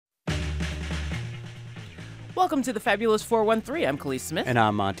Welcome to the Fabulous 413. I'm Khalees Smith. And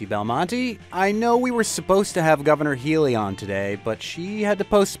I'm Monty Belmonte. I know we were supposed to have Governor Healy on today, but she had to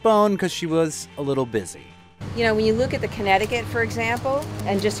postpone because she was a little busy. You know, when you look at the Connecticut, for example,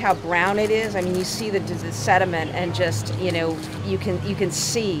 and just how brown it is, I mean, you see the sediment and just, you know, you can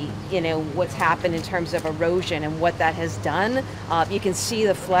see, you know, what's happened in terms of erosion and what that has done. You can see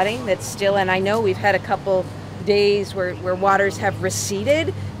the flooding that's still, and I know we've had a couple days where waters have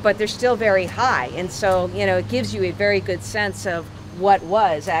receded, but they're still very high. And so, you know, it gives you a very good sense of what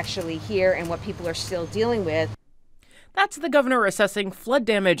was actually here and what people are still dealing with. That's the governor assessing flood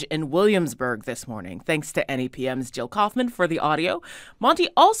damage in Williamsburg this morning. Thanks to NEPM's Jill Kaufman for the audio. Monty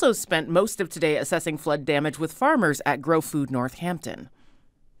also spent most of today assessing flood damage with farmers at Grow Food Northampton.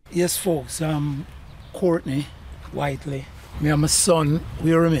 Yes, folks. Courtney Whiteley. Me and my son,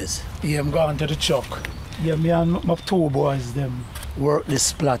 where him is. Yeah, I'm going to the chuck. Yeah, me and my two boys, them work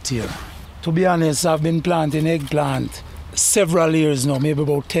this plot here. To be honest, I've been planting eggplant several years now, maybe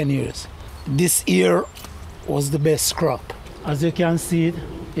about 10 years. This year was the best crop. As you can see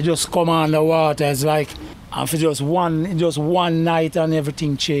it just come on the water. It's like for just one night and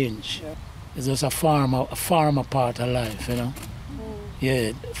everything changed. Yeah. It's just a farmer part of life, you know.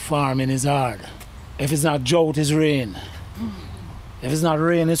 Yeah, farming is hard. If it's not drought, it's rain. If it's not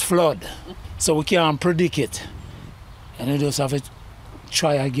rain, it's flood. So we can't predict it. And you just have to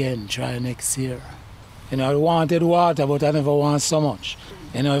try next year. You know, I wanted water, but I never want so much.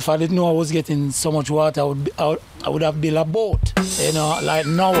 You know, if I didn't know I was getting so much water, I would have built a boat, you know, like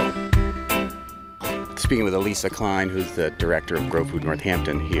Noah. Speaking with Elisa Klein, who's the director of Grow Food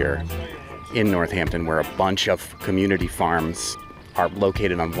Northampton here in Northampton, where a bunch of community farms are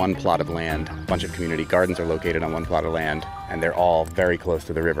located on one plot of land. A bunch of community gardens are located on one plot of land, and they're all very close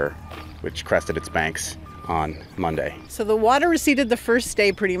to the river, which crested its banks on Monday. So the water receded the first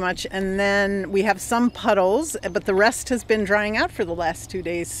day pretty much, and then we have some puddles, but the rest has been drying out for the last 2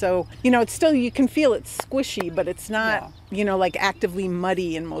 days. So, you know, it's still, you can feel it's squishy, but it's not, you know, like actively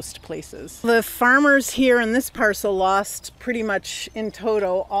muddy in most places. The farmers here in this parcel lost pretty much in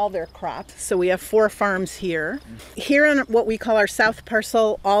total all their crops. So we have 4 farms here. Here in what we call our south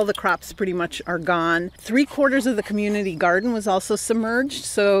parcel, all the crops pretty much are gone. 3/4 of the community garden was also submerged,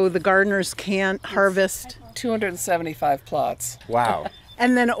 so the gardeners can't harvest. 275 plots. Wow.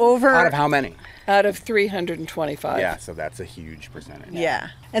 And then over... Out of how many? Out of 325. Yeah, so that's a huge percentage. Yeah.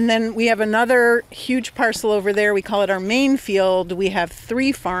 And then we have another huge parcel over there. We call it our main field. We have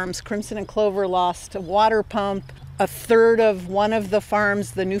 3 farms. Crimson and Clover lost a water pump. A third of one of the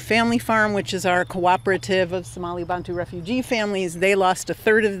farms, the New Family Farm, which is our cooperative of Somali Bantu refugee families, they lost a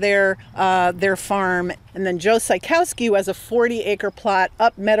third of their farm. And then Joe Sykowski, who has a 40-acre plot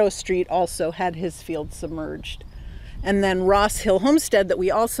up Meadow Street, also had his field submerged. And then Ross Hill Homestead, that we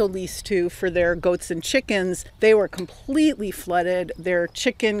also leased to for their goats and chickens, they were completely flooded. Their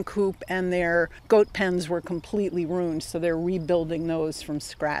chicken coop and their goat pens were completely ruined, so they're rebuilding those from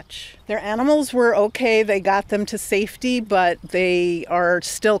scratch. Their animals were okay. They got them to safety, but they are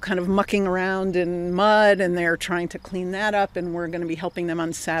still kind of mucking around in mud, and they're trying to clean that up, and we're going to be helping them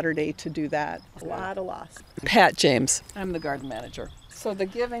on Saturday to do that. A lot of loss. Pat James. I'm the garden manager. So the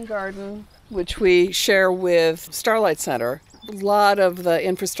Giving Garden, which we share with Starlight Center, a lot of the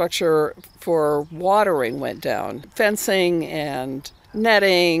infrastructure for watering went down. Fencing and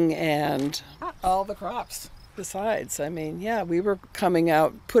netting and all the crops besides. I mean, yeah, we were putting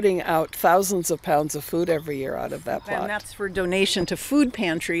out thousands of pounds of food every year out of that plot. And that's for donation to food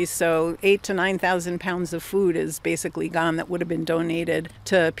pantries, so 8,000 to 9,000 pounds of food is basically gone that would have been donated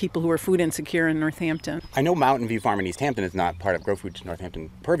to people who are food insecure in Northampton. I know Mountain View Farm in East Hampton is not part of Grow Food Northampton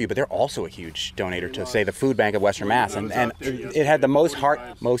purview, but they're also a huge donor to, say, the Food Bank of Western Mass. And it had the most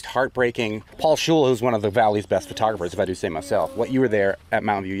heartbreaking, Paul Schul, who's one of the Valley's best photographers, if I do say myself. You were there at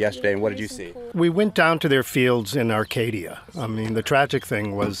Mountain View yesterday, and what did you see? We went down to their fields in Arcadia. I mean, the tragic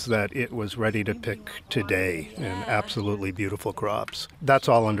thing was that it was ready to pick today, and absolutely beautiful crops. That's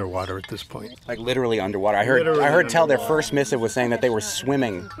all underwater at this point. Like literally underwater. I heard tell their first missive was saying that they were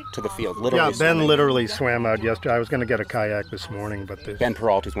swimming to the field. Literally. Yeah, Ben literally swam out yesterday. I was going to get a kayak this morning, but Ben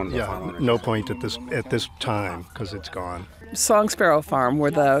Peralta's one of the farm owners. No point at this time because it's gone. Song Sparrow Farm,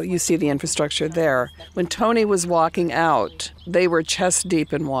 where you see the infrastructure there. When Tony was walking out, they were chest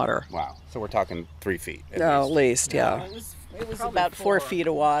deep in water. Wow. So we're talking 3 feet. At least, yeah. It was about 4 feet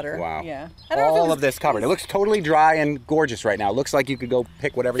of water. Wow. Yeah. All of this covered. It looks totally dry and gorgeous right now. It looks like you could go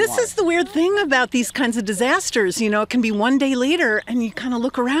pick whatever you want. This is the weird thing about these kinds of disasters. You know, it can be one day later and you kind of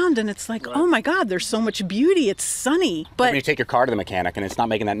look around and it's like, oh my God, there's so much beauty. It's sunny. But when you take your car to the mechanic and it's not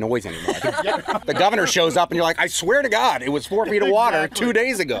making that noise anymore. The governor shows up and you're like, I swear to God, it was 4 feet of water 2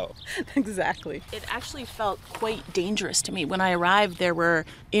 days ago. Exactly. It actually felt quite dangerous to me. When I arrived, there were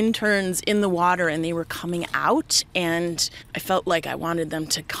interns in the water and they were coming out, and I felt like I wanted them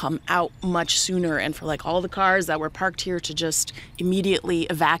to come out much sooner and for like all the cars that were parked here to just immediately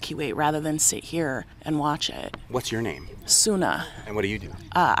evacuate rather than sit here and watch it. What's your name? Suna. And what do you do?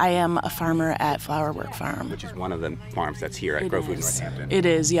 I am a farmer at Flowerwork Farm. Which is one of the farms that's here at Grow Food Northampton. It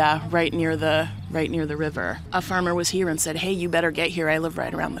is, yeah, right near the river. A farmer was here and said, hey, you better get here. I live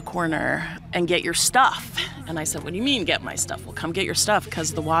right around the corner and get your stuff. And I said, what do you mean get my stuff? Well, come get your stuff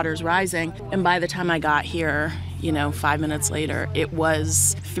because the water's rising. And by the time I got here, 5 minutes later, it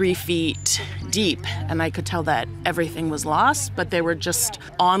was 3 feet deep. And I could tell that everything was lost, but they were just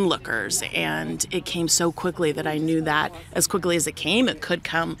onlookers. And it came so quickly that I knew that as quickly as it came, it could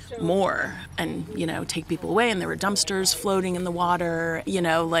come more and, take people away. And there were dumpsters floating in the water.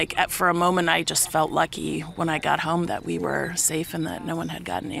 For a moment, I just felt lucky when I got home that we were safe and that no one had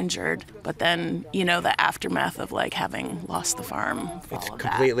gotten injured. But then, the aftermath of having lost the farm. It's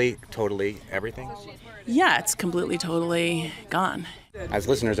completely, totally everything? Yeah, it's completely, totally gone. As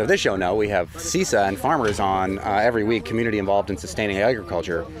listeners of this show know, we have CISA and farmers on every week, community involved in sustaining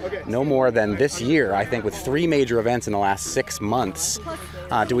agriculture. No more than this year, I think, with 3 major events in the last 6 months,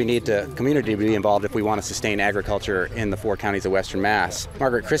 do we need the community to be involved if we want to sustain agriculture in the 4 counties of Western Mass.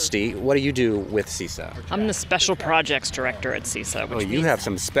 Margaret Christie, what do you do with CISA? I'm the special projects director at CISA. You have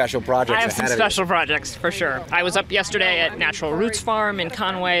some special projects. I have some special projects, for sure. I was up yesterday at Natural Roots Farm in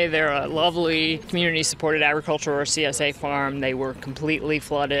Conway. They're a lovely community-supported agriculture or CSA farm. They were completely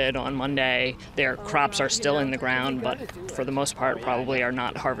flooded on Monday. Their crops are still in the ground, but for the most part probably are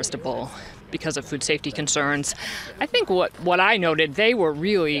not harvestable because of food safety concerns. I think what I noted, they were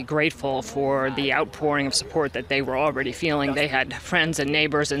really grateful for the outpouring of support that they were already feeling. They had friends and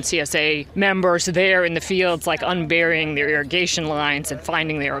neighbors and CSA members there in the fields, unburying their irrigation lines and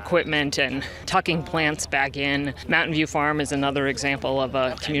finding their equipment and tucking plants back in. Mountain View Farm is another example of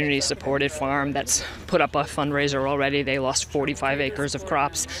a community-supported farm that's put up a fundraiser already. They lost 45 acres of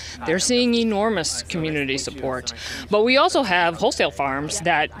crops. They're seeing enormous community support. But we also have wholesale farms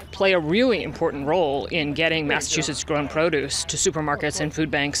that play a really important role in getting Massachusetts-grown produce to supermarkets and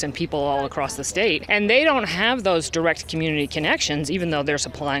food banks and people all across the state. And they don't have those direct community connections, even though they're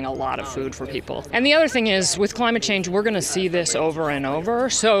supplying a lot of food for people. And the other thing is, with climate change, we're going to see this over and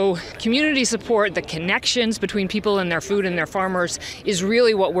over. So community support, the connections between people and their food and their farmers is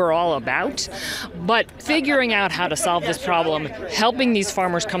really what we're all about. But figuring out how to solve this problem, helping these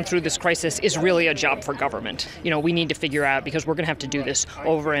farmers come through this crisis is really a job for government. We need to figure out, because we're going to have to do this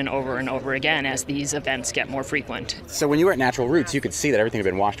over and over and over again as these events get more frequent. So when you were at Natural Roots, you could see that everything had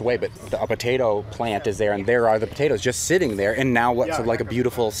been washed away, but a potato plant is there, and there are the potatoes just sitting there, and now what's like a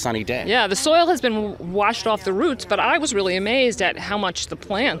beautiful sunny day. Yeah, the soil has been washed off the roots, but I was really amazed at how much the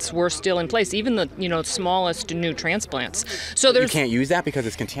plants were still in place, even the smallest new transplants. So you can't use that because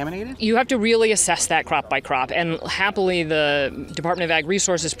it's contaminated? You have to really assess that crop by crop, and happily the Department of Ag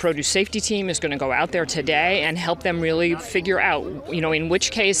Resources Produce Safety Team is going to go out there today and help them really figure out, in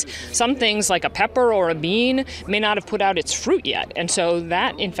which case some things like a pepper or a bean may not have put out its fruit yet. And so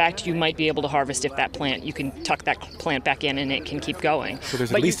that, in fact, you might be able to harvest if that plant, you can tuck that plant back in and it can keep going. So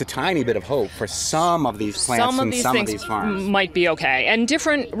there's at least a tiny bit of hope for some of these plants and some of these farms. Might be okay. And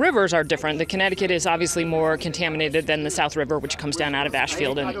different rivers are different. The Connecticut is obviously more contaminated than the South River, which comes down out of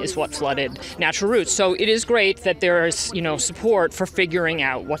Ashfield and is what flooded Natural Roots. So it is great that there is, support for figuring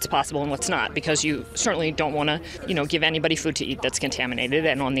out what's possible and what's not, because you certainly don't want to, give anybody food to eat that's contaminated.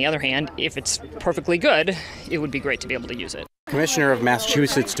 And on the other hand, if it's perfectly good, it would be great to be able to use it. Commissioner of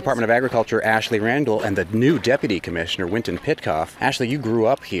Massachusetts Department of Agriculture, Ashley Randall, and the new Deputy Commissioner, Winton Pitcoff. Ashley, you grew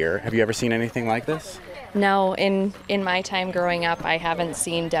up here. Have you ever seen anything like this? No, in my time growing up, I haven't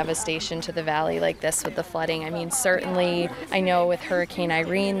seen devastation to the valley like this with the flooding. I mean, certainly, I know with Hurricane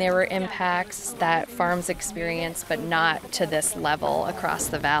Irene, there were impacts that farms experienced, but not to this level across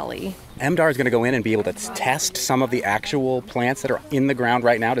the valley. MDAR is going to go in and be able to test some of the actual plants that are in the ground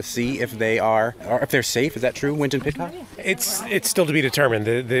right now to see if they are, or if they're safe. Is that true, Winton Pitcock? It's still to be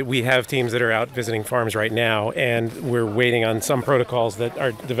determined. We have teams that are out visiting farms right now, and we're waiting on some protocols that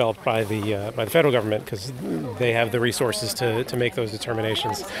are developed by the federal government because they have the resources to make those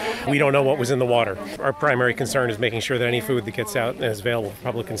determinations. We don't know what was in the water. Our primary concern is making sure that any food that gets out and is available for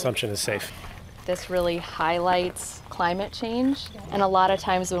public consumption is safe. This really highlights climate change. And a lot of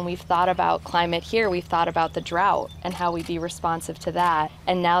times when we've thought about climate here, we've thought about the drought and how we be responsive to that.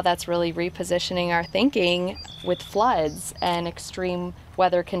 And now that's really repositioning our thinking with floods and extreme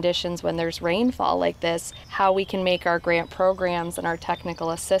weather conditions when there's rainfall like this, how we can make our grant programs and our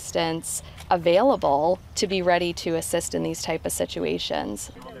technical assistance available to be ready to assist in these type of situations.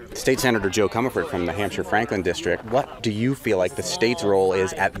 State Senator Jo Comerford from the Hampshire-Franklin District, what do you feel like the state's role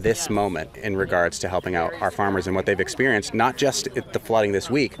is at this moment in regards to helping out our farmers and what they've experienced, not just at the flooding this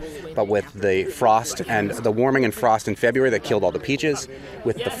week, but with the frost and the warming and frost in February that killed all the peaches,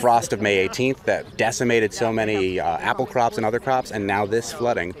 with the frost of May 18th that decimated so many apple crops and other crops, and now this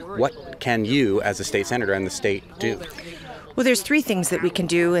flooding? What can you, as a state senator and the state, do? Well, there's three things that we can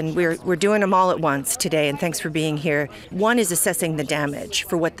do, and we're doing them all at once today, and thanks for being here. One is assessing the damage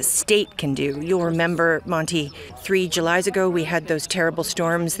for what the state can do. You'll remember, Monty, 3 Julys ago, we had those terrible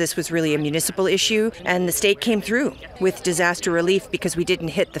storms. This was really a municipal issue, and the state came through with disaster relief because we didn't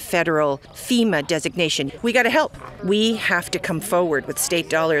hit the federal FEMA designation. We got to help. We have to come forward with state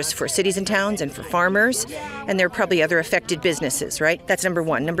dollars for cities and towns and for farmers, and there are probably other affected businesses, right? That's number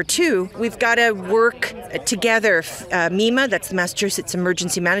one. Number two, we've got to work together. MEMA, that's the Massachusetts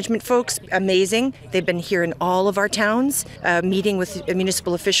Emergency Management folks, amazing. They've been here in all of our towns, meeting with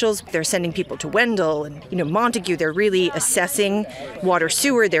municipal officials. They're sending people to Wendell and Montague. They're really assessing water,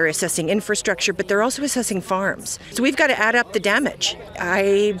 sewer. They're assessing infrastructure, but they're also assessing farms. So we've got to add up the damage.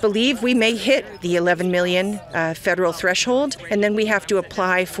 I believe we may hit the 11 million federal threshold, and then we have to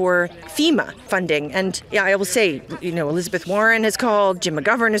apply for FEMA funding. And yeah, I will say, Elizabeth Warren has called, Jim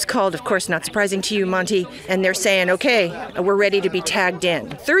McGovern has called, of course, not surprising to you, Monty, and they're saying, okay, we're ready to be tagged in.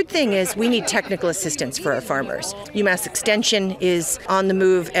 Third thing is we need technical assistance for our farmers. UMass Extension is on the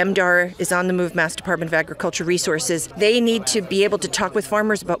move. MDAR is on the move, Mass Department of Agriculture Resources. They need to be able to talk with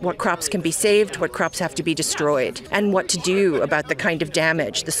farmers about what crops can be saved, what crops have to be destroyed, and what to do about the kind of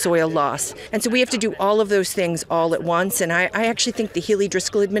damage, the soil loss. And so we have to do all of those things all at once. And I actually think the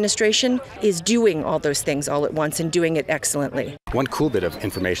Healy-Driscoll administration is doing all those things all at once and doing it excellently. One cool bit of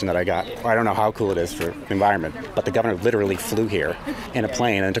information that I got, I don't know how cool it is for the environment, but the governor literally flew here in a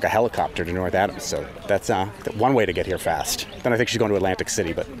plane and took a helicopter to North Adams. So that's one way to get here fast. Then I think she's going to Atlantic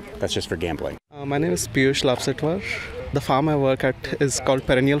City, but that's just for gambling. My name is Piyush Lapsetwar. The farm I work at is called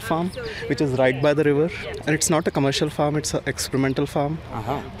Perennial Farm, which is right by the river. And it's not a commercial farm, it's an experimental farm.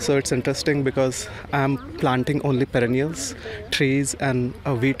 So it's interesting because I'm planting only perennials, trees, and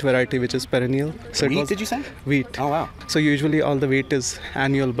a wheat variety which is perennial. So wheat, did you say? Wheat. Oh, wow. So usually all the wheat is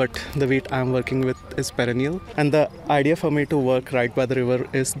annual, but the wheat I'm working with is perennial. And the idea for me to work right by the river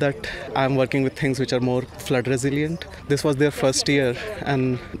is that I'm working with things which are more flood resilient. This was their first year,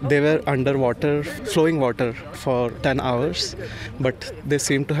 and they were underwater, flowing water for 10 hours, but they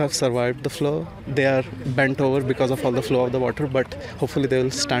seem to have survived the flow. They are bent over because of all the flow of the water, but hopefully they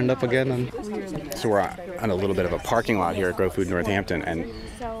will stand up again. So we're on a little bit of a parking lot here at Grow Food Northampton, and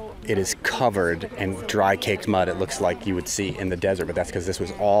it is covered in dry caked mud. It looks like you would see in the desert, but that's because this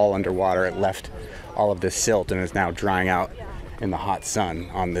was all underwater. It left all of this silt and is now drying out in the hot sun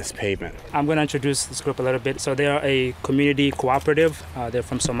on this pavement. I'm going to introduce this group a little bit. So they are a community cooperative. They're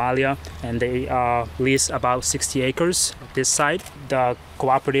from Somalia, and they lease about 60 acres this side. The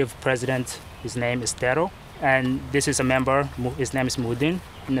cooperative president, his name is Tero, and this is a member, his name is Mudin.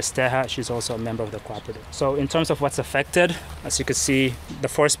 Nesteha, she's also a member of the cooperative. So in terms of what's affected, as you can see, the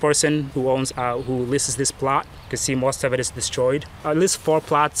first person who leases this plot, you can see most of it is destroyed. At least 4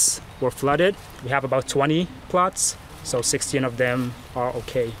 plots were flooded. We have about 20 plots. So 16 of them are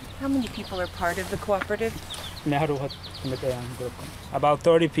okay. How many people are part of the cooperative? About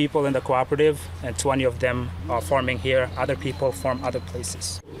 30 people in the cooperative, and 20 of them are farming here. Other people farm other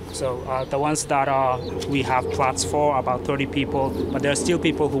places. So the ones that we have plots for, about 30 people, but there are still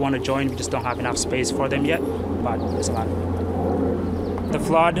people who want to join. We just don't have enough space for them yet, but there's a lot of them. The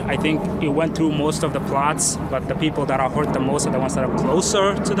flood, I think it went through most of the plots, but the people that are hurt the most are the ones that are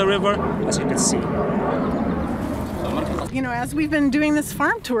closer to the river, as you can see. As we've been doing this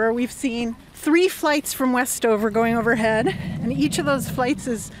farm tour, we've seen 3 flights from Westover going overhead, and each of those flights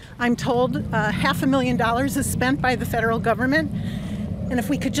is, I'm told, $500,000 is spent by the federal government. And if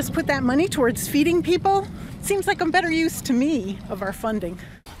we could just put that money towards feeding people, it seems like a better use to me of our funding.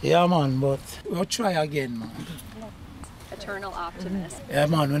 Yeah, man, but we'll try again, man. Eternal optimist. Yeah,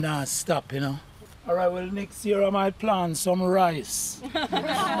 man, we're not stop, All right, well, next year I might plant some rice.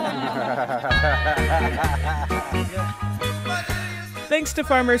 Thanks to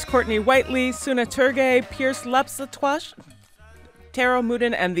farmers Courtney Whiteley, Suna Turgay, Pierce Lapsetwash, Taro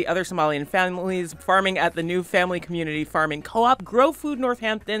Mudin and the other Somalian families farming at the new family community farming co-op. Grow Food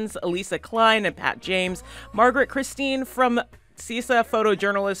Northampton's Elisa Klein and Pat James. Margaret Christine from CISA,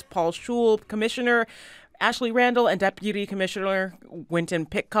 photojournalist Paul Schul, Commissioner Ashley Randall, and Deputy Commissioner Winton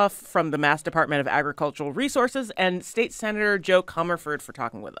Pitcuff from the Mass Department of Agricultural Resources, and State Senator Jo Comerford for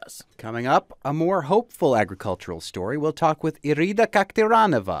talking with us. Coming up, a more hopeful agricultural story. We'll talk with Irida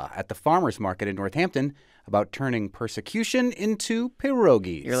Kakhtiranova at the Farmers Market in Northampton about turning persecution into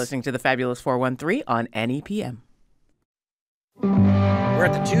pierogies. You're listening to the Fabulous 413 on NEPM. We're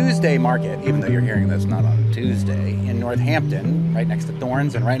at the Tuesday market, even though you're hearing this not on Tuesday, in Northampton, right next to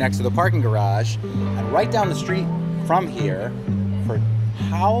Thorns and right next to the parking garage. And right down the street from here, for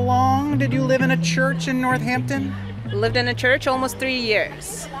how long did you live in a church in Northampton? Lived in a church almost 3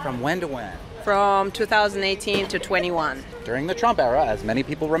 years. From when to when? From 2018 to 21. During the Trump era, as many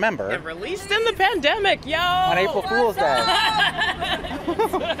people remember. And released in the pandemic, yo! On April Fool's Day.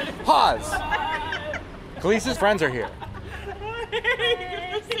 Pause. Khalees's friends are here.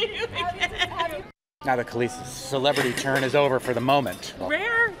 Now the Khalees's celebrity turn is over for the moment.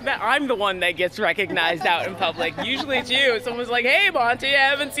 Rare that I'm the one that gets recognized out in public. Usually it's you. Someone's like, hey, Monty, I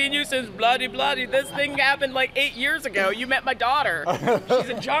haven't seen you since bloody. This thing happened like 8 years ago. You met my daughter. She's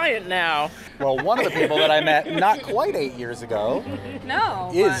a giant now. Well, one of the people that I met not quite 8 years ago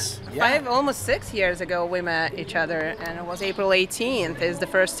almost 6 years ago we met each other, and it was April 18th is the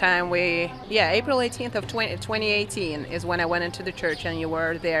first time April 18th of 2018 is when I went into the church and you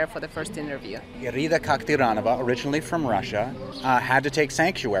were there for the first interview. Irida Kakhtiranova, originally from Russia, had to take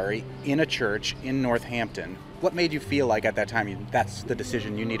sanctuary in a church in Northampton. What made you feel like at that time that's the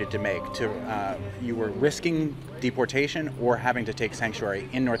decision you needed to make? You were risking deportation or having to take sanctuary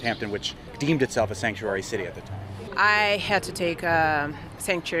in Northampton, which deemed itself a sanctuary city at the time? I had to take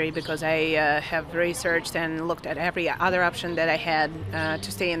sanctuary because I have researched and looked at every other option that I had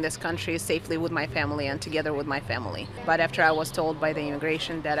to stay in this country safely with my family and together with my family. But after I was told by the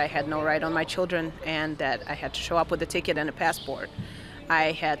immigration that I had no right on my children and that I had to show up with a ticket and a passport,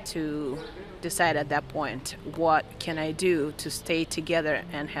 I had to decide at that point, what can I do to stay together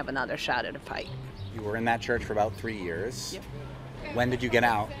and have another shot at a fight? You were in that church for about 3 years. Yep. When did you get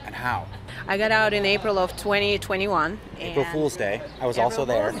out and how? I got out in April of 2021. April Fool's Day. I was also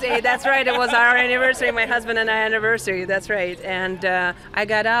there. Fool's Day, that's right. It was our anniversary, my husband and I anniversary. That's right. And I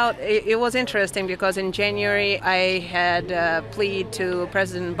got out. It was interesting because in January I had plead to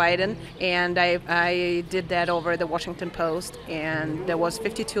President Biden, and I did that over the Washington Post. And there was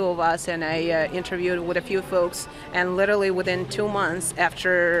 52 of us, and I interviewed with a few folks. And literally within 2 months,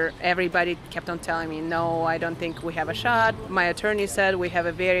 after everybody kept on telling me, no, I don't think we have a shot, my attorney said we have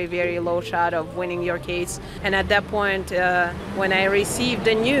a very, very low shot of winning your case. And at that point, when I received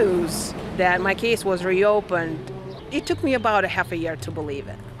the news that my case was reopened, it took me about a half a year to believe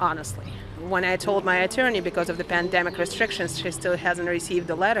it, honestly. When I told my attorney, because of the pandemic restrictions, she still hasn't received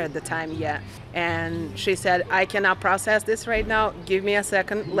the letter at the time yet. And she said, I cannot process this right now. Give me a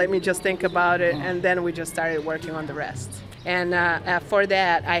second. Let me just think about it. And then we just started working on the rest. And for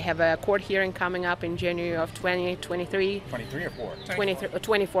that, I have a court hearing coming up in January of 2023. 23 or 4?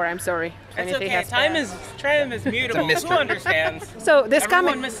 24, I'm sorry. It's okay. Time is mutable. Who understands? So this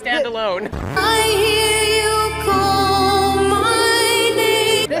Everyone must stand alone. I hear you call my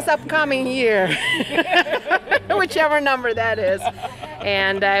name. This upcoming year, whichever number that is.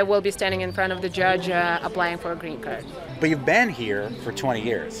 And I will be standing in front of the judge applying for a green card. But you've been here for 20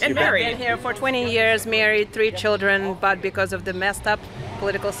 years. And married. I've been here for 20 years, married, 3 children, but because of the messed up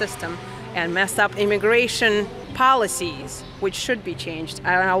political system and messed up immigration policies, which should be changed,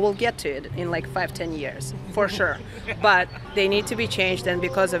 and I will get to it in like 5-10 years, for sure. But they need to be changed, and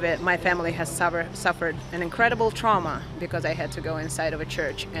because of it, my family has suffered an incredible trauma because I had to go inside of a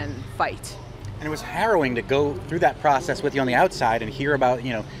church and fight. And it was harrowing to go through that process with you on the outside and hear about,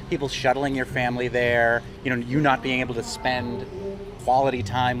 people shuttling your family there, you not being able to spend quality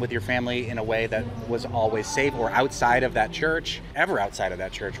time with your family in a way that was always safe or outside of that church, ever outside of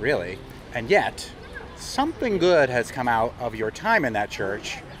that church, really. And yet, something good has come out of your time in that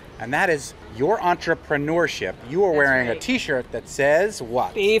church, and that is your entrepreneurship. You are wearing a t-shirt that says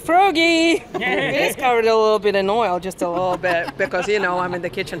what? Be froggy! It's covered a little bit in oil, just a little bit, because, I'm in the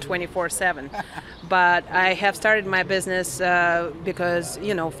kitchen 24/7. But I have started my business because,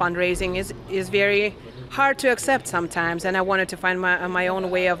 fundraising is very hard to accept sometimes, and I wanted to find my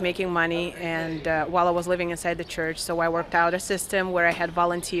own way of making money. And while I was living inside the church, so I worked out a system where I had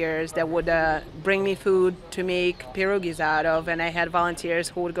volunteers that would bring me food to make pierogis out of, and I had volunteers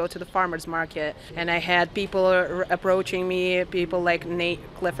who would go to the farmers market, and I had people approaching me, people like Nate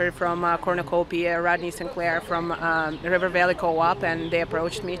Clifford from Cornucopia, Rodney Sinclair from River Valley Co-op, and they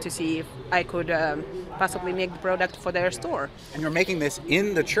approached me to see if I could possibly make the product for their store. And you're making this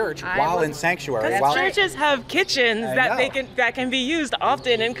in the church while in sanctuary. Because churches have kitchens that can be used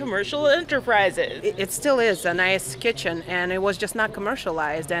often in commercial enterprises. It still is a nice kitchen, and it was just not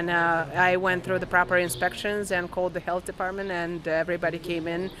commercialized. And I went through the proper inspections and called the health department, and everybody came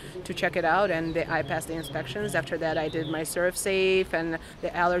in to check it out, and I passed the inspections. After that, I did my Serve Safe and the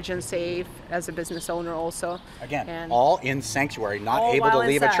Allergen Safe as a business owner also. Again, and all in sanctuary, not able to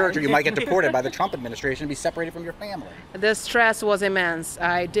leave a church, or you might get deported by the Trump administration and be separated from your family. The stress was immense.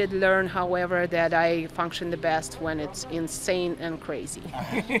 I did learn, however, that I function the best when it's insane and crazy.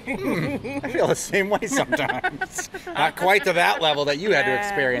 I feel the same way sometimes. Not quite to that level that you had to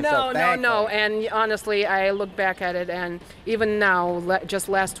experience. No. And honestly, I look back at it, and even now, just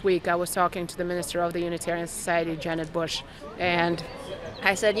last week, I was talking to the Minister of the Unitarian Society, Janet Bush, and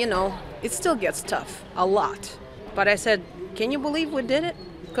I said, it still gets tough, a lot. But I said, can you believe we did it?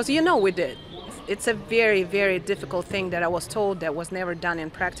 Because we did. It's a very, very difficult thing that I was told that was never done in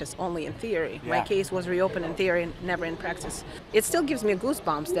practice, only in theory. My case was reopened in theory, never in practice. It still gives me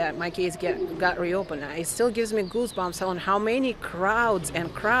goosebumps that my case got reopened. It still gives me goosebumps on how many crowds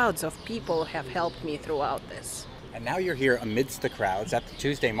and crowds of people have helped me throughout this. And now you're here amidst the crowds at the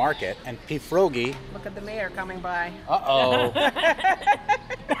Tuesday market, and pirogi. Look at the mayor coming by. Uh-oh.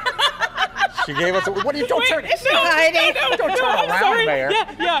 She gave us don't turn around, Mayor.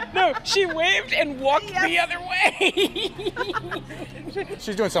 No, she waved and walked the other way.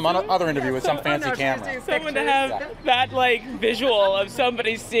 She's doing some other interview with some fancy camera. Someone to have that visual of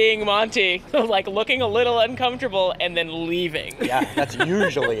somebody seeing Monty looking a little uncomfortable and then leaving. Yeah, that's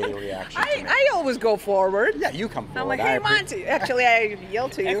usually a reaction. I always go forward. Yeah, you come forward. I'm like, hey, Monty. Actually, I yell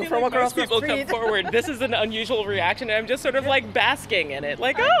to you from across the street. Most people come forward. This is an unusual reaction, and I'm just sort of basking in it.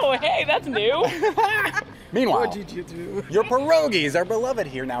 Oh, hey, that's new. Meanwhile, what did you do? Your pierogis are beloved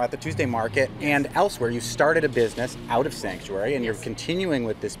here now at the Tuesday market and elsewhere. You started a business out of sanctuary, and you're continuing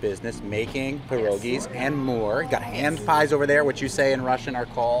with this business, making pierogis and more. You got hand pies over there, which you say in Russian are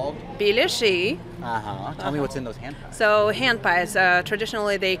called? Bileshi. Tell me what's in those hand pies. So hand pies,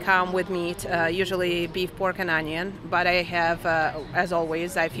 traditionally they come with meat, usually beef, pork, and onion. But I have, as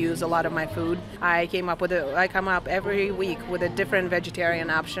always, I've used a lot of my food. I come up every week with a different vegetarian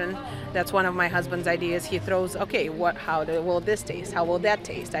option. That's one of my husband's ideas. He throws, how will this taste? How will that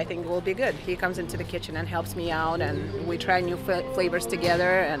taste? I think it will be good. He comes into the kitchen and helps me out, and we try new flavors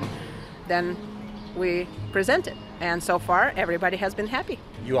together, and then we present it. And so far, everybody has been happy.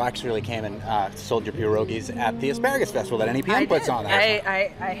 You actually came and sold your pierogis at the Asparagus Festival that NEPM puts on.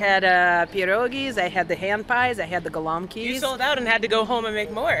 I had pierogis, I had the hand pies, I had the golomkis. You sold out and had to go home and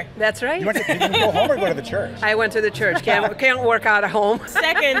make more. That's right. You go home or go to the church? I went to the church. Can't work out of home.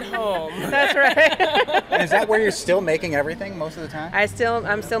 Second home. That's right. And is that where you're still making everything most of the time?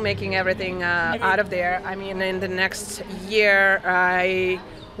 I'm still making everything out of there. I mean, in the next year, I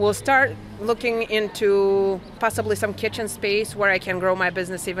will start looking into possibly some kitchen space where I can grow my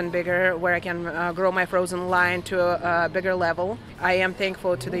business even bigger, where I can grow my frozen line to a bigger level. I am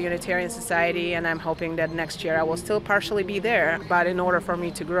thankful to the Unitarian Society, and I'm hoping that next year I will still partially be there. But in order for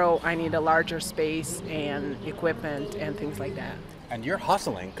me to grow, I need a larger space and equipment and things like that. And you're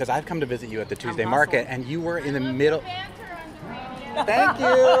hustling, because I've come to visit you at the Tuesday market, and you were in the middle. Thank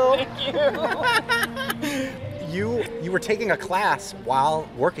you. Thank you. You were taking a class while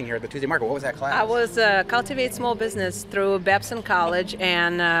working here at the Tuesday market. What was that class? I was Cultivate Small Business through Babson College,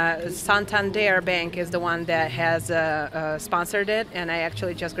 and Santander Bank is the one that has sponsored it, and I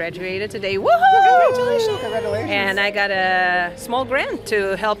actually just graduated today. Woohoo! Congratulations! And I got a small grant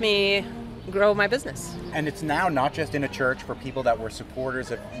to help me grow my business. And it's now not just in a church for people that were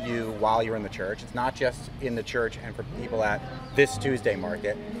supporters of you while you're in the church. It's not just in the church and for people at this Tuesday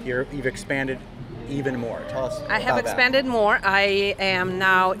market. You've expanded even more. Tell us about that. I have expanded more. I am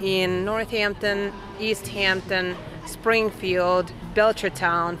now in Northampton, East Hampton, Springfield,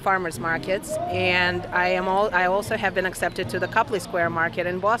 Belchertown farmers markets, and I also have been accepted to the Copley Square Market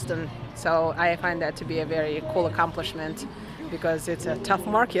in Boston. So I find that to be a very cool accomplishment. because it's a tough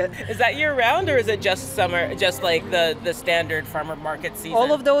market. Is that year-round, or is it just summer, just like the standard farmer market season?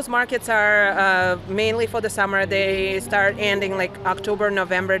 All of those markets are mainly for the summer. They start ending like October,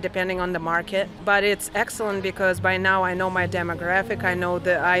 November, depending on the market. But it's excellent because by now I know my demographic, I know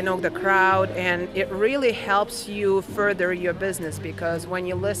the crowd, and it really helps you further your business because when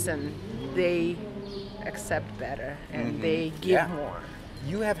you listen, they accept better and they give more.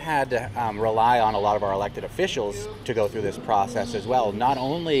 You have had to rely on a lot of our elected officials to go through this process as well, not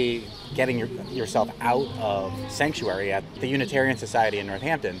only getting yourself out of sanctuary at the Unitarian Society in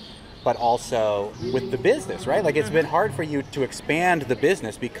Northampton, but also with the business, right? Like it's been hard for you to expand the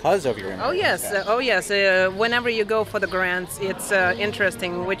business because of your immigration status. Oh yes. Whenever you go for the grants, it's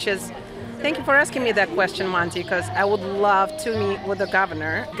interesting, which is, thank you for asking me that question, Monty, because I would love to meet with the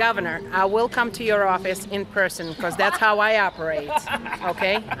governor. Governor, I will come to your office in person because that's how I operate,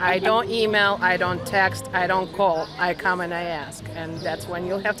 okay? I don't email, I don't text, I don't call. I come and I ask, and that's when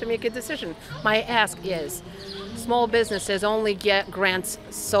you'll have to make a decision. My ask is, small businesses only get grants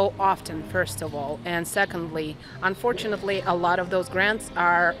so often, first of all, and secondly, unfortunately, a lot of those grants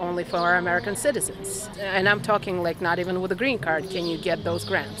are only for our American citizens. And I'm talking like not even with a green card can you get those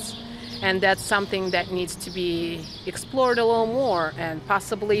grants. And that's something that needs to be explored a little more and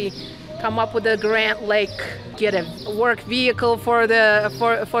possibly come up with a grant, like get a work vehicle for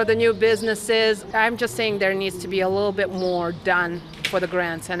the new businesses. I'm just saying there needs to be a little bit more done for the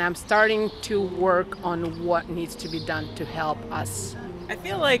grants, and I'm starting to work on what needs to be done to help us. I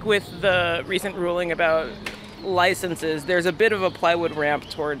feel like with the recent ruling about licenses, there's a bit of a plywood ramp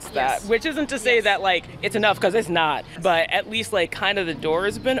towards that, which isn't to say that like it's enough, because it's not, but at least like kind of the door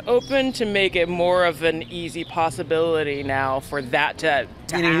has been open to make it more of an easy possibility now for that to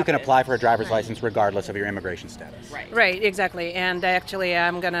Meaning you can apply for a driver's license regardless of your immigration status. Right, exactly. And actually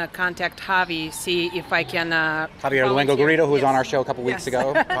I'm going to contact Javi, see if I can Javier Luengo-Garrido, who was on our show a couple weeks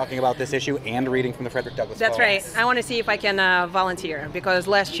ago talking about this issue and reading from the Frederick Douglass That's Poem. right. I want to see if I can volunteer, because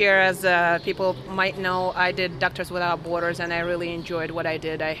last year, as people might know, I did Doctors Without Borders, and I really enjoyed what I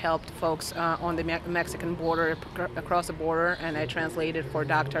did. I helped folks on the Mexican border, across the border, and I translated for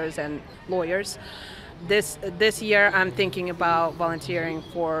doctors and lawyers. This year, I'm thinking about volunteering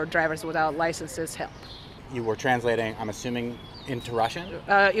for Drivers Without Licenses help. You were translating, I'm assuming, into Russian?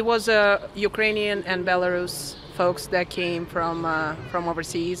 It was Ukrainian and Belarus folks that came from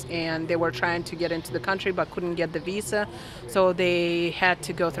overseas, and they were trying to get into the country but couldn't get the visa, so they had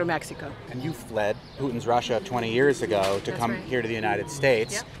to go through Mexico. And you fled Putin's Russia 20 years ago to come here to the United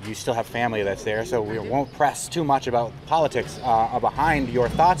States. Yep. You still have family that's there, so we won't press too much about politics behind your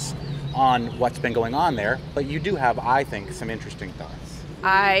thoughts on what's been going on there, but you do have, I think, some interesting thoughts.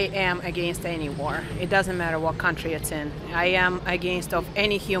 I am against any war. It doesn't matter what country it's in. I am against of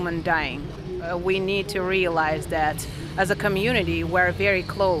any human dying. We need to realize that as a community we're very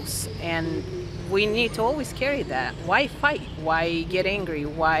close, and we need to always carry that. Why fight? Why get angry?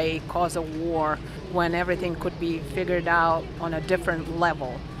 Why cause a war when everything could be figured out on a different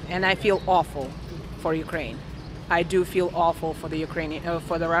level? And I feel awful for Ukraine. I do feel awful for the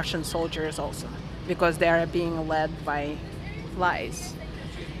for the Russian soldiers also, because they are being led by flies,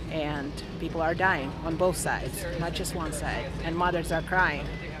 and people are dying on both sides, not just one side, and mothers are crying,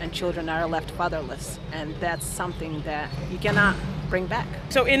 and children are left fatherless, and that's something that you cannot bring back.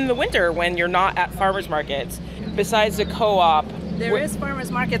 So in the winter, when you're not at farmers markets, besides the co-op, there is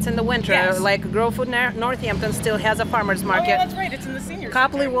farmers markets in the winter. Yes. Like Grow Food Northampton still has a farmers market. Oh, yeah, that's right. It's in the senior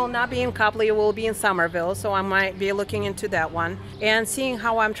Copley center. will not be in Copley. It will be in Somerville, so I might be looking into that one. And seeing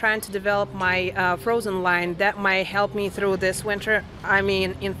how I'm trying to develop my frozen line, that might help me through this winter. I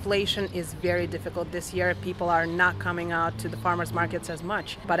mean, inflation is very difficult this year. People are not coming out to the farmers markets as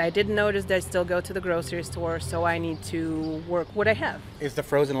much. But I did notice they still go to the grocery store, so I need to work what I have. Is the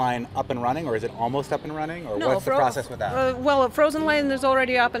frozen line up and running, or is it almost up and running, or No, what's the process with that? Well, frozen line is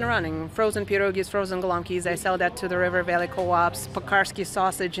already up and running. Frozen pirogis, frozen glumkis. I sell that to the River Valley Co-ops. Pekarsky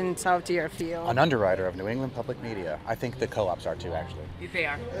sausage in South Deerfield. An underwriter of New England Public Media. I think the co-ops are too, actually. They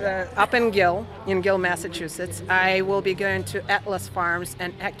are. Up in Gill, Massachusetts. I will be going to Atlas Farms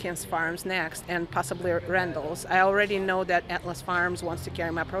and Atkins Farms next, and possibly Randall's. I already know that Atlas Farms wants to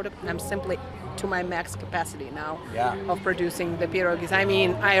carry my product. I'm simply to my max capacity now of producing the pierogies. I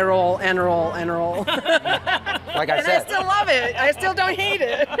mean, I roll and roll and roll. Like I and said. I still love it. I still don't hate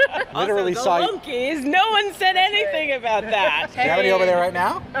it. Literally also, saw the you. monkeys. No one said anything about that. Do you have any over there right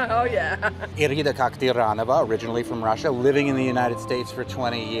now? Oh, yeah. Irida Kakhtiranova, originally from Russia, living in the United States for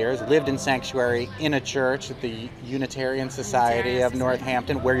 20 years, lived in sanctuary in a church at the Unitarian Society of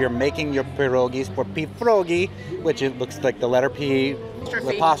Northampton, where you're making your pierogis for pirogi, which it looks like the letter P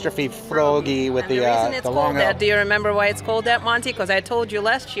apostrophe pirogi with the reason it's the long called that. Do you remember why it's called that, Monty? Because I told you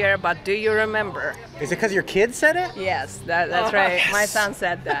last year, but do you remember? Is it because your kid said it? Yes, that's right. Yes. My son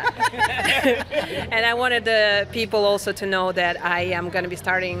said that. And I wanted the people also to know that I am going to be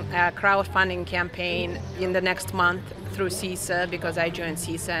starting a crowdfunding campaign in the next month through CISA, because I joined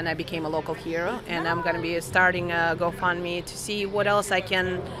CISA and I became a local hero, and I'm going to be starting a GoFundMe to see what else I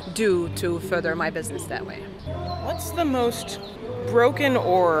can do to further my business that way. What's the most broken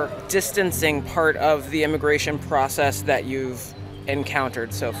or distancing part of the immigration process that you've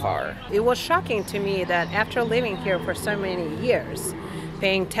encountered so far? It was shocking to me that after living here for so many years,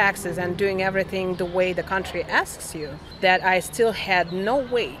 paying taxes and doing everything the way the country asks you, that I still had no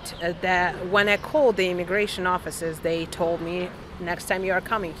weight. That when I called the immigration offices, they told me, next time you are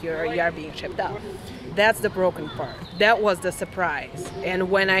coming here, you are being shipped out. That's the broken part. That was the surprise.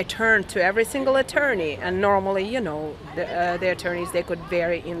 And when I turned to every single attorney, and normally, the attorneys, they could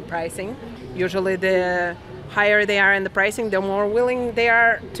vary in pricing. Usually the higher they are in the pricing, the more willing they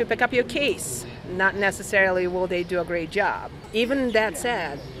are to pick up your case. Not necessarily will they do a great job. Even that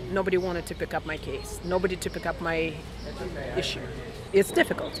said, nobody wanted to pick up my case. Nobody to pick up my issue. It's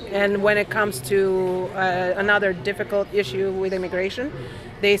difficult. And when it comes to another difficult issue with immigration,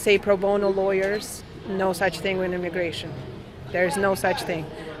 they say pro bono lawyers, no such thing with immigration. There's no such thing.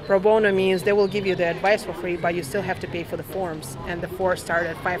 Pro bono means they will give you the advice for free, but you still have to pay for the forms, and the forms start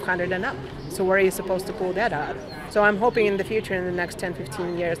at $500 and up. So where are you supposed to pull that out? So I'm hoping in the future, in the next 10,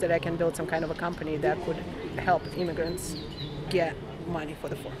 15 years, that I can build some kind of a company that could help immigrants get money for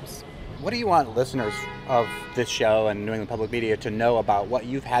the forms. What do you want listeners of this show and New England Public Media to know about what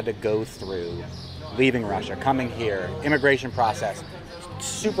you've had to go through leaving Russia, coming here, immigration process,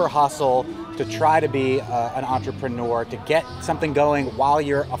 super hustle to try to be an entrepreneur, to get something going while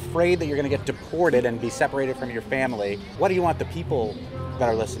you're afraid that you're going to get deported and be separated from your family? What do you want the people that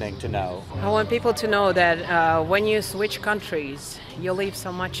are listening to know? I want people to know that when you switch countries, you leave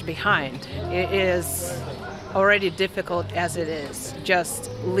so much behind. It is already difficult as it is, just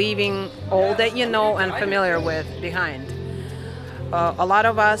leaving all that you know and familiar with behind. A lot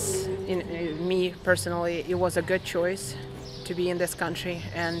of us, me personally, it was a good choice to be in this country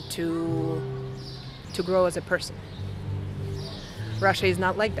and to grow as a person. Russia is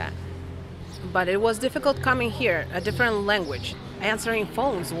not like that. But it was difficult coming here, a different language. Answering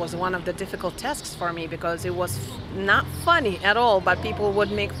phones was one of the difficult tasks for me because it was not funny at all, but people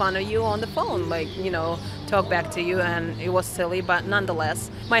would make fun of you on the phone, talk back to you, and it was silly, but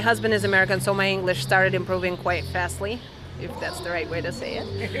nonetheless. My husband is American, so my English started improving quite fastly, if that's the right way to say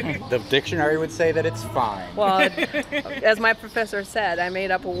it. The dictionary would say that it's fine. Well, as my professor said, I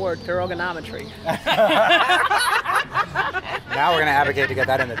made up a word, pirogonometry. Now we're going to advocate to get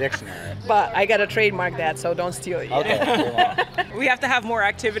that in the dictionary. But I got to trademark that, so don't steal it. Okay. We have to have more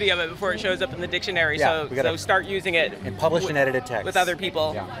activity of it before it shows up in the dictionary, so start using it. And published and edited text. With other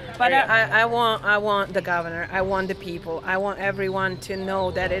people. Yeah. But I want the governor, I want the people, I want everyone to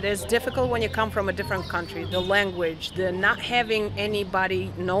know that it is difficult when you come from a different country. The language, the not having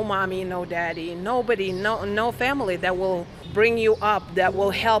anybody, no mommy, no daddy, nobody, no family that will bring you up, that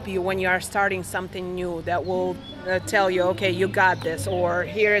will help you when you are starting something new, that will tell you, okay, you got this, or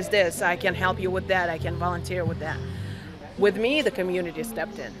here is this, I can help you with that, I can volunteer with that. With me, the community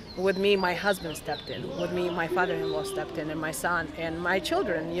stepped in. With me, my husband stepped in. With me, my father-in-law stepped in, and my son, and my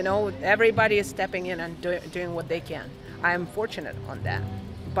children. Everybody is stepping in and doing what they can. I'm fortunate on that.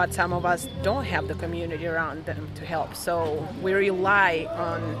 But some of us don't have the community around them to help. So we rely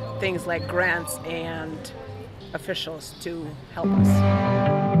on things like grants and officials to help us.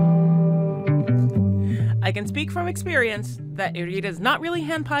 I can speak from experience that Irida's not really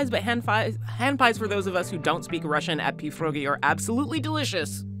hand pies, but hand pies for those of us who don't speak Russian at pirogi are absolutely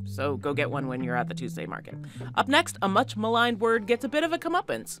delicious. So go get one when you're at the Tuesday market. Up next, a much maligned word gets a bit of a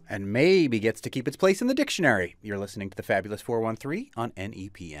comeuppance. And maybe gets to keep its place in the dictionary. You're listening to the Fabulous 413 on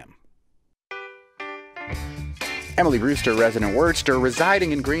NEPM. Emily Brewster, resident wordster,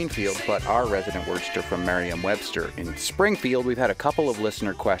 residing in Greenfield, but our resident wordster from Merriam Webster in Springfield. We've had a couple of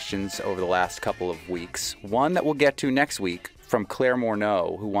listener questions over the last couple of weeks. One that we'll get to next week from Claire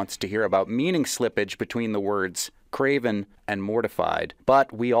Morneau, who wants to hear about meaning slippage between the words craven and mortified.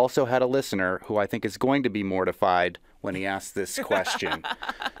 But we also had a listener who I think is going to be mortified when he asked this question.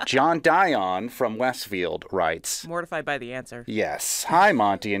 John Dionne from Westfield writes, Mortified by the answer. Yes. Hi,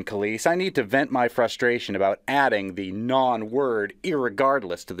 Monty and Khalees. I need to vent my frustration about adding the non-word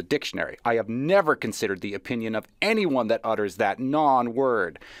irregardless to the dictionary. I have never considered the opinion of anyone that utters that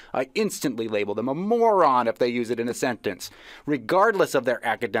non-word. I instantly label them a moron if they use it in a sentence, regardless of their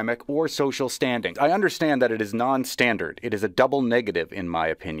academic or social standing. I understand that it is non-standard. It is a double negative, in my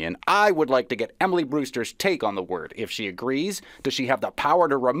opinion. I would like to get Emily Brewster's take on the word. If she agrees, does she have the power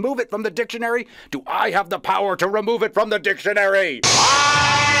to remove it from the dictionary? Do I have the power to remove it from the dictionary?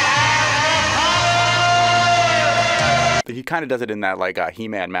 He kind of does it in that, like,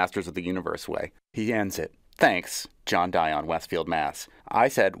 He-Man Masters of the Universe way. He ends it. Thanks, John Dionne, Westfield, Mass. I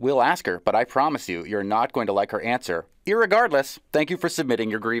said, we'll ask her, but I promise you, you're not going to like her answer. Irregardless, thank you for submitting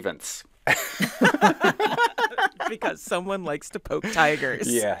your grievance. Because someone likes to poke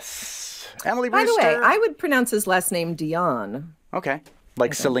tigers. Yes. Emily By Brewster. the way, I would pronounce his last name Dionne. Okay.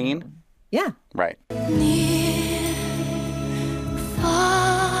 Like Celine? Yeah. Right.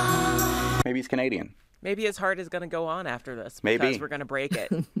 Maybe he's Canadian. Maybe his heart is going to go on after this. Maybe. Because we're going to break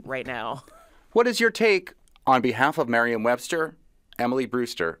it right now. What is your take on behalf of Merriam Webster, Emily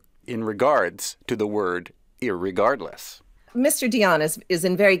Brewster, in regards to the word irregardless? Mr. Dionne is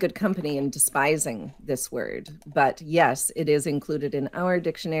in very good company in despising this word. But yes, it is included in our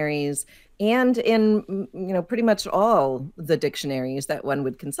dictionaries and in, pretty much all the dictionaries that one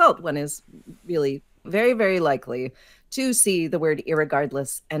would consult. One is really very, very likely to see the word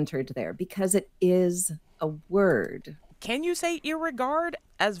irregardless entered there because it is a word. Can you say irregard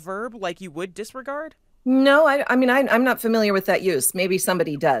as verb like you would disregard? No, I'm not familiar with that use. Maybe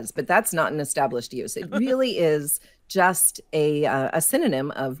somebody does, but that's not an established use. It really is just a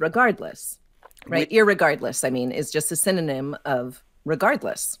synonym of regardless, right? Irregardless, is just a synonym of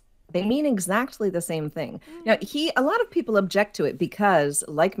regardless. They mean exactly the same thing. Now, a lot of people object to it because,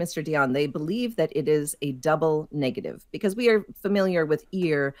 like Mr. Dionne, they believe that it is a double negative because we are familiar with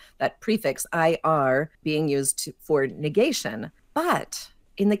ir, that prefix ir being used for negation. But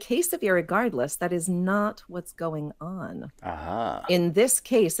in the case of irregardless, that is not what's going on. In this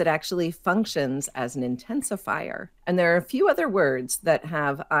case, it actually functions as an intensifier. And there are a few other words that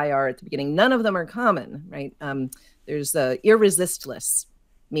have ir at the beginning. None of them are common, right? There's irresistless.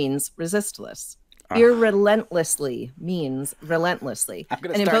 Means resistless. Irrelentlessly means relentlessly. I'm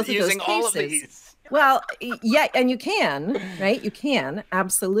going to start using all of these. Well, yeah, and you can, right? You can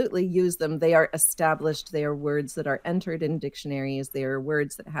absolutely use them. They are established. They are words that are entered in dictionaries. They are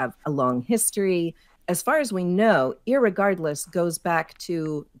words that have a long history. As far as we know, irregardless goes back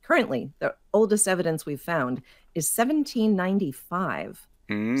to currently, the oldest evidence we've found is 1795.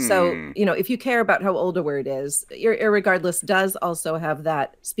 So, if you care about how old a word is, irregardless does also have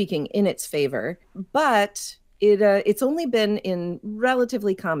that speaking in its favor, but it's only been in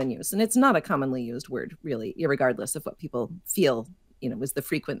relatively common use. And it's not a commonly used word, really, irregardless of what people feel, was the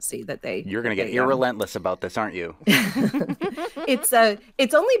frequency that they... You're going to get irrelentless about this, aren't you? It's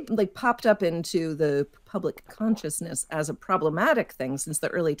only popped up into the public consciousness as a problematic thing since the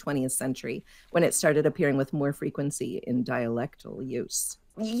early 20th century, when it started appearing with more frequency in dialectal use.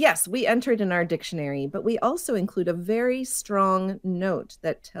 Yes, we enter it in our dictionary, but we also include a very strong note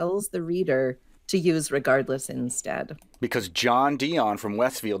that tells the reader to use regardless instead. Because John Dionne from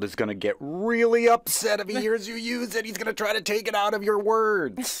Westfield is going to get really upset if he hears you use it. He's going to try to take it out of your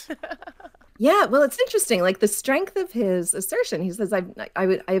words. Yeah, well, it's interesting. Like the strength of his assertion, he says, I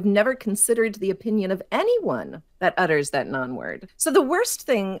have never considered the opinion of anyone that utters that non-word. So the worst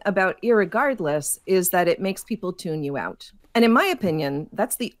thing about irregardless is that it makes people tune you out. And in my opinion,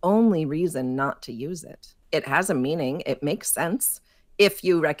 that's the only reason not to use it. It has a meaning. It makes sense if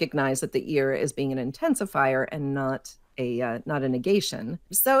you recognize that the ir is being an intensifier and not a negation.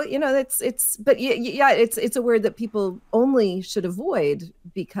 So, it's a word that people only should avoid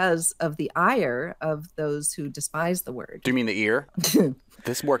because of the ire of those who despise the word. Do you mean the ear?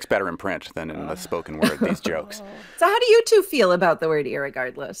 This works better in print than in the spoken word, these jokes. So how do you two feel about the word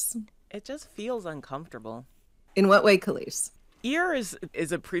irregardless? It just feels uncomfortable. In what way, Khalees? Ir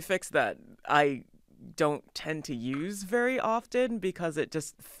is a prefix that I don't tend to use very often because it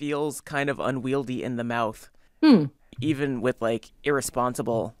just feels kind of unwieldy in the mouth. Even with like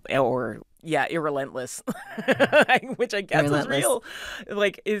irresponsible or irrelentless, which I guess is real,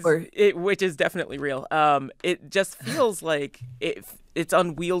 which is definitely real. It just feels like it's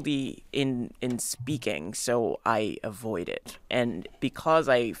unwieldy in speaking, so I avoid it. And because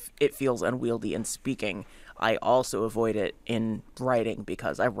it feels unwieldy in speaking, I also avoid it in writing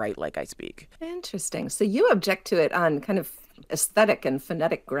because I write like I speak. Interesting. So you object to it on kind of aesthetic and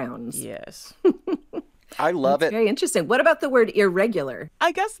phonetic grounds. Yes. I love it. Very interesting. What about the word irregular?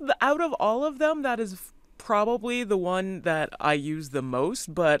 I guess out of all of them, that is probably the one that I use the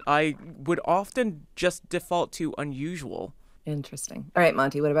most, but I would often just default to unusual. Interesting. All right,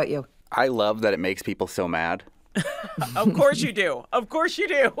 Monty, what about you? I love that it makes people so mad. Of course you do. Of course you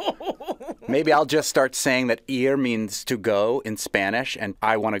do. Maybe I'll just start saying that ir means to go in Spanish, and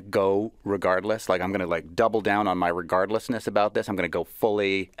I want to go regardless. Like, I'm going to double down on my regardlessness about this. I'm going to go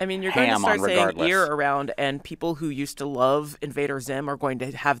fully I mean, you're going to ham start on saying regardless. ir around, and people who used to love Invader Zim are going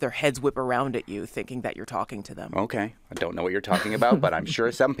to have their heads whip around at you thinking that you're talking to them. Okay. I don't know what you're talking about, but I'm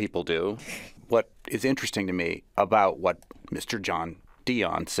sure some people do. What is interesting to me about what Mr. John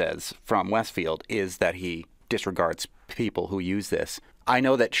Dionne says from Westfield is that he disregards people who use this. I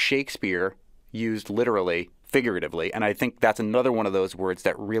know that Shakespeare used literally, figuratively, and I think that's another one of those words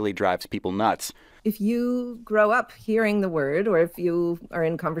that really drives people nuts. If you grow up hearing the word, or if you are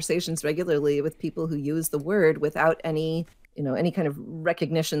in conversations regularly with people who use the word without any kind of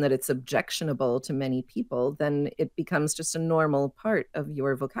recognition that it's objectionable to many people, then it becomes just a normal part of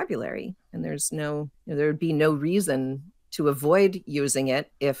your vocabulary. And there would be no reason to avoid using it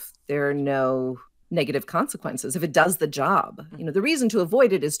if there are no negative consequences, if it does the job. The reason to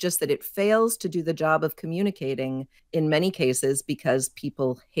avoid it is just that it fails to do the job of communicating in many cases because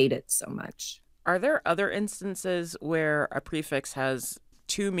people hate it so much. Are there other instances where a prefix has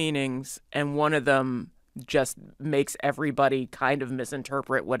two meanings and one of them just makes everybody kind of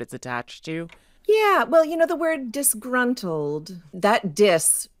misinterpret what it's attached to? Yeah, well, the word disgruntled, that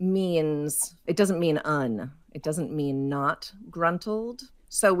dis means, it doesn't mean un. It doesn't mean not gruntled.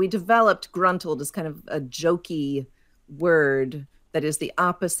 So we developed gruntled as kind of a jokey word that is the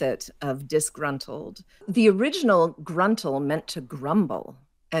opposite of disgruntled. The original gruntle meant to grumble.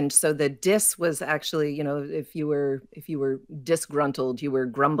 And so the dis was actually, if you were disgruntled, you were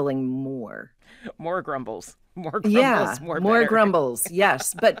grumbling more. More grumbles. More grumbles, yeah, more better. grumbles,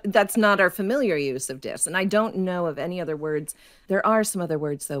 yes. But that's not our familiar use of dis. And I don't know of any other words. There are some other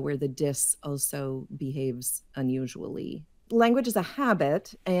words, though, where the dis also behaves unusually. Language is a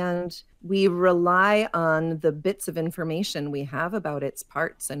habit, and we rely on the bits of information we have about its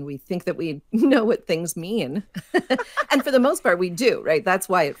parts, and we think that we know what things mean. And for the most part, we do, right? That's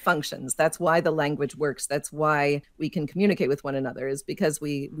why it functions. That's why the language works. That's why we can communicate with one another, is because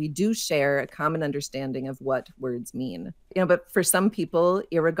we do share a common understanding of what words mean. But for some people,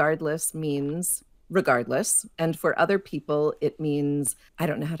 irregardless means regardless. And for other people, it means, I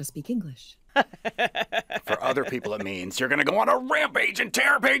don't know how to speak English. For other people, it means you're going to go on a rampage and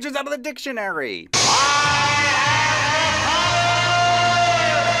tear pages out of the dictionary.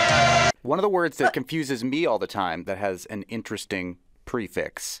 One of the words that confuses me all the time that has an interesting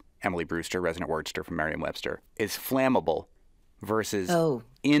prefix, Emily Brewster, resident wordster from Merriam Webster, is flammable versus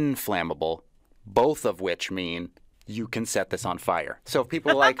inflammable, both of which mean you can set this on fire. So if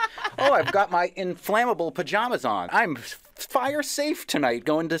people are like, oh, I've got my inflammable pajamas on, I'm fire safe tonight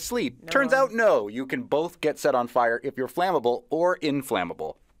going to sleep. No. Turns out, no, you can both get set on fire if you're flammable or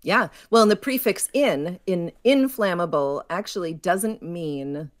inflammable. Yeah. Well, and the prefix in inflammable actually doesn't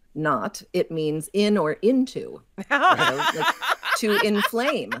mean not. It means in or into. To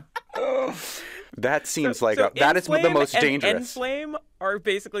inflame. That seems like that is the most dangerous. Enflame are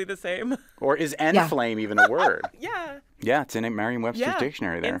basically the same. Or is enflame even a word? Yeah. Yeah, it's in Merriam Webster's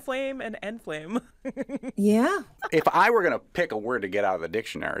dictionary there. Inflame and enflame. Yeah. If I were going to pick a word to get out of the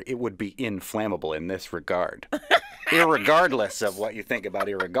dictionary, it would be inflammable in this regard. Irregardless of what you think about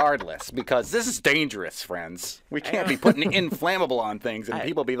irregardless, because this is dangerous, friends. We can't be putting inflammable on things and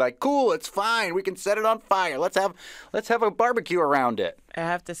people be like, cool, it's fine. We can set it on fire. Let's have a barbecue around it. I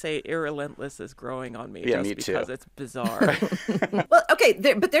have to say, irrelentless is growing on me. Yeah, just me because too. It's bizarre. Well, okay,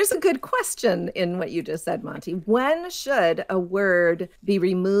 but there's a good question in what you just said, Monty. When should a word be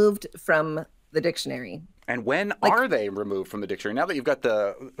removed from the dictionary? And when are they removed from the dictionary? Now that you've got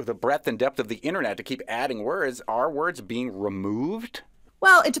the breadth and depth of the internet to keep adding words, are words being removed?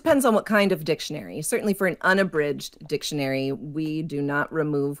 Well, it depends on what kind of dictionary. Certainly for an unabridged dictionary, we do not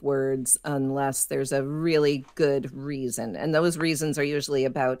remove words unless there's a really good reason. And those reasons are usually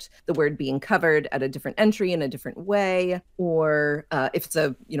about the word being covered at a different entry in a different way, or if it's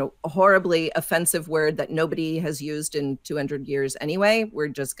a horribly offensive word that nobody has used in 200 years anyway, we're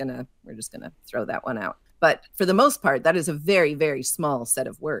just gonna throw that one out. But for the most part, that is a very, very small set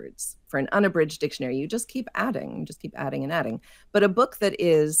of words. For an unabridged dictionary, you just keep adding and adding. But a book that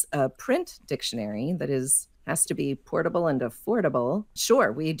is a print dictionary, that is has to be portable and affordable,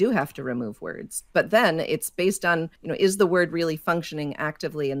 sure, we do have to remove words. But then it's based on, is the word really functioning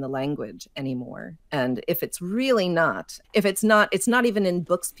actively in the language anymore? And if it's really not, it's not even in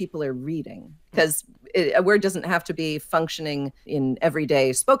books people are reading, because a word doesn't have to be functioning in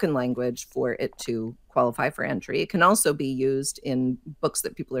everyday spoken language for it to qualify for entry. It can also be used in books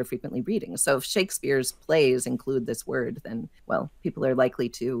that people are frequently reading. So if Shakespeare's plays include this word, then, well, people are likely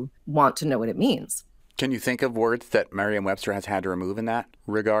to want to know what it means. Can you think of words that Merriam Webster has had to remove in that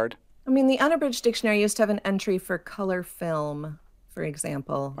regard? I mean, the unabridged dictionary used to have an entry for color film, for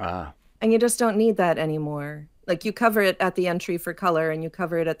example. And you just don't need that anymore. Like, you cover it at the entry for color and you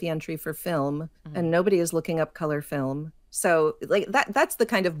cover it at the entry for film, and nobody is looking up color film. So like that's the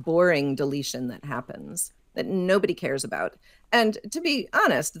kind of boring deletion that happens that nobody cares about. And to be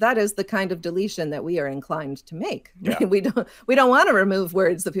honest, that is the kind of deletion that we are inclined to make. Yeah. We don't want to remove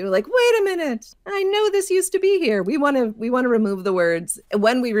words that people are like, wait a minute, I know this used to be here. We want to remove the words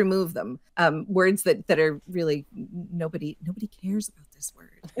when we remove them. Words that are really nobody cares about this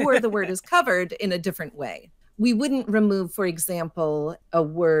word, or the word is covered in a different way. We wouldn't remove, for example, a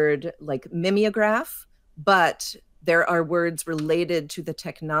word like mimeograph, but there are words related to the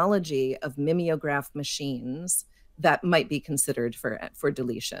technology of mimeograph machines that might be considered for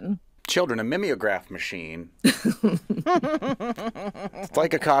deletion. Children, a mimeograph machine. It's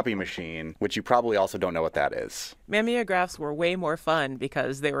like a copy machine, which you probably also don't know what that is. Mimeographs were way more fun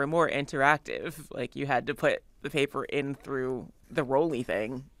because they were more interactive. Like, you had to put the paper in through the rolly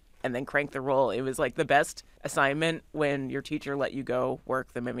thing and then crank the roll. It was like the best assignment when your teacher let you go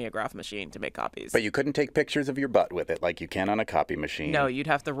work the mimeograph machine to make copies. But you couldn't take pictures of your butt with it like you can on a copy machine. No, you'd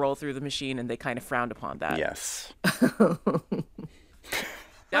have to roll through the machine, and they kind of frowned upon that. Yes.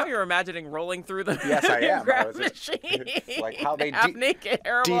 Now you're imagining rolling through the yes, I am. machine. It's like how they half-naked,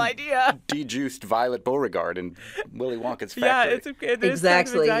 terrible idea. Dejuiced Violet Beauregard in Willy Wonka's factory. Yeah, it is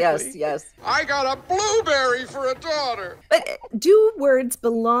exactly. Kind of exactly. Yes. I got a blueberry for a daughter. But do words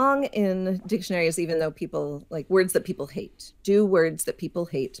belong in dictionaries, even though people like words that people hate? Do words that people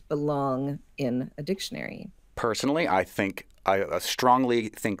hate belong in a dictionary? Personally, I strongly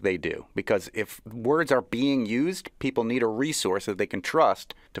think they do, because if words are being used, people need a resource that they can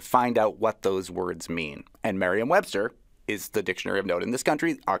trust to find out what those words mean. And Merriam Webster is the dictionary of note in this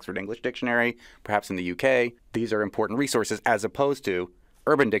country, Oxford English Dictionary, perhaps in the UK. These are important resources as opposed to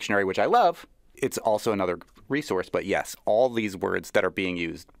Urban Dictionary, which I love. It's also another resource, but yes, all these words that are being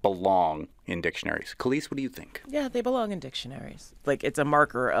used belong in dictionaries. Khalees, what do you think? Yeah, they belong in dictionaries. Like, it's a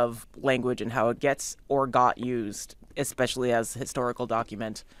marker of language and how it gets or got used, especially as a historical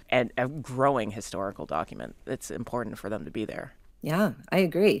document and a growing historical document. It's important for them to be there. Yeah, I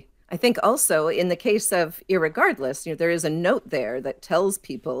agree. I think also in the case of irregardless, there is a note there that tells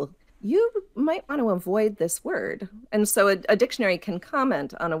people you might want to avoid this word. And so a dictionary can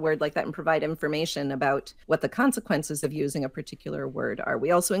comment on a word like that and provide information about what the consequences of using a particular word are. We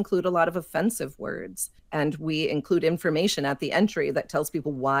also include a lot of offensive words, and we include information at the entry that tells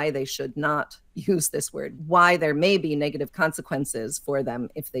people why they should not use this word, why there may be negative consequences for them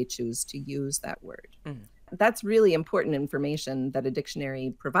if they choose to use that word. That's really important information that a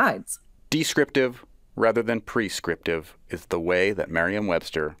dictionary provides. Descriptive rather than prescriptive is the way that Merriam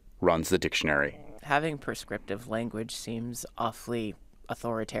Webster runs the dictionary. Having prescriptive language seems awfully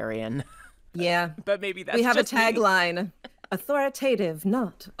authoritarian. Yeah. But maybe that's we have a just me. tagline. Authoritative,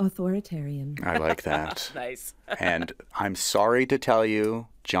 not authoritarian. I like that. Nice. And I'm sorry to tell you,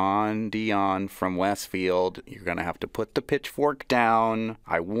 John Dionne from Westfield, you're going to have to put the pitchfork down.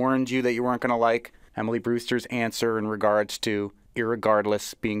 I warned you that you weren't going to like Emily Brewster's answer in regards to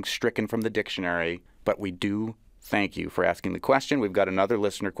irregardless being stricken from the dictionary, but we do thank you for asking the question. We've got another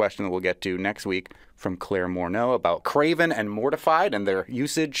listener question that we'll get to next week from Claire Morneau about craven and mortified and their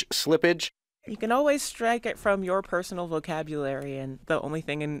usage slippage. You can always strike it from your personal vocabulary, and the only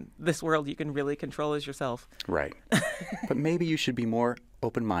thing in this world you can really control is yourself. Right. But maybe you should be more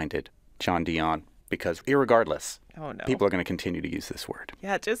open-minded, John Dionne, because irregardless, people are going to continue to use this word.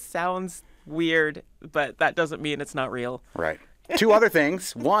 Yeah, it just sounds weird, but that doesn't mean it's not real. Right. Two other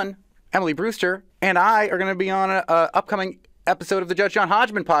things. One, Emily Brewster and I are going to be on an upcoming episode of the Judge John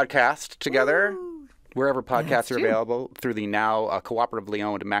Hodgman podcast together, wherever podcasts are available through the now cooperatively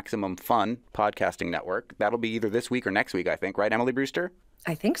owned Maximum Fun podcasting network. That'll be either this week or next week, I think. Right, Emily Brewster?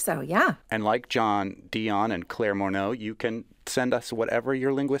 I think so, yeah. And like John Dionne and Claire Morneau, you can send us whatever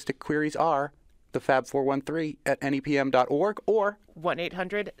your linguistic queries are, the Fab413 at nepm.org or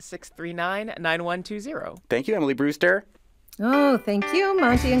 1-800-639-9120. Thank you, Emily Brewster. Oh, thank you,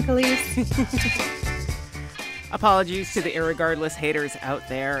 Monty and Khalees. Apologies to the irregardless haters out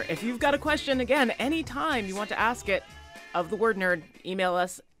there. If you've got a question, again, anytime you want to ask it of the Word Nerd, email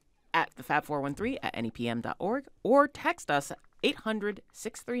us at thefab413@nepm.org or text us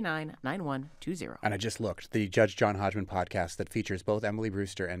 800-639-9120. And I just looked. The Judge John Hodgman podcast that features both Emily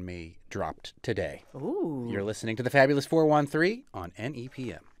Brewster and me dropped today. Ooh. You're listening to The Fabulous 413 on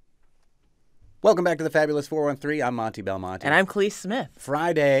NEPM. Welcome back to The Fabulous 413. I'm Monty Belmonte. And I'm Clee Smith.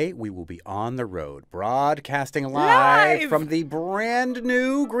 Friday, we will be on the road, broadcasting live from the brand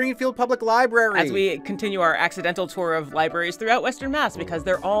new Greenfield Public Library. As we continue our accidental tour of libraries throughout Western Mass, because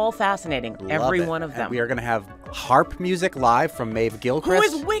they're all fascinating, every one of them. And we are going to have harp music live from Maeve Gilchrist.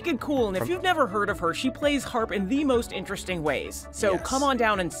 Who is wicked cool, and if you've never heard of her, she plays harp in the most interesting ways. So come on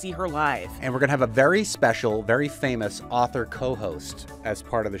down and see her live. And we're going to have a very special, very famous author co-host as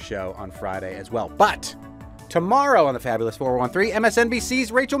part of the show on Friday as well. But tomorrow on the Fabulous 413,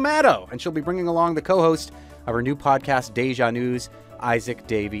 MSNBC's Rachel Maddow, and she'll be bringing along the co-host of her new podcast, Deja News, Isaac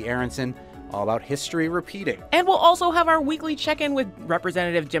Davey Aronson, all about history repeating. And we'll also have our weekly check-in with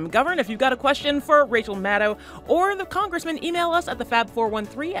Representative Jim McGovern. If you've got a question for Rachel Maddow or the congressman, email us at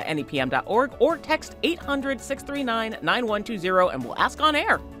thefab413@nepm.org or text 800-639-9120 and we'll ask on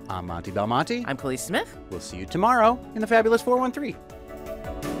air. I'm Monty Belmonte. I'm Khalees Smith. We'll see you tomorrow in the Fabulous 413.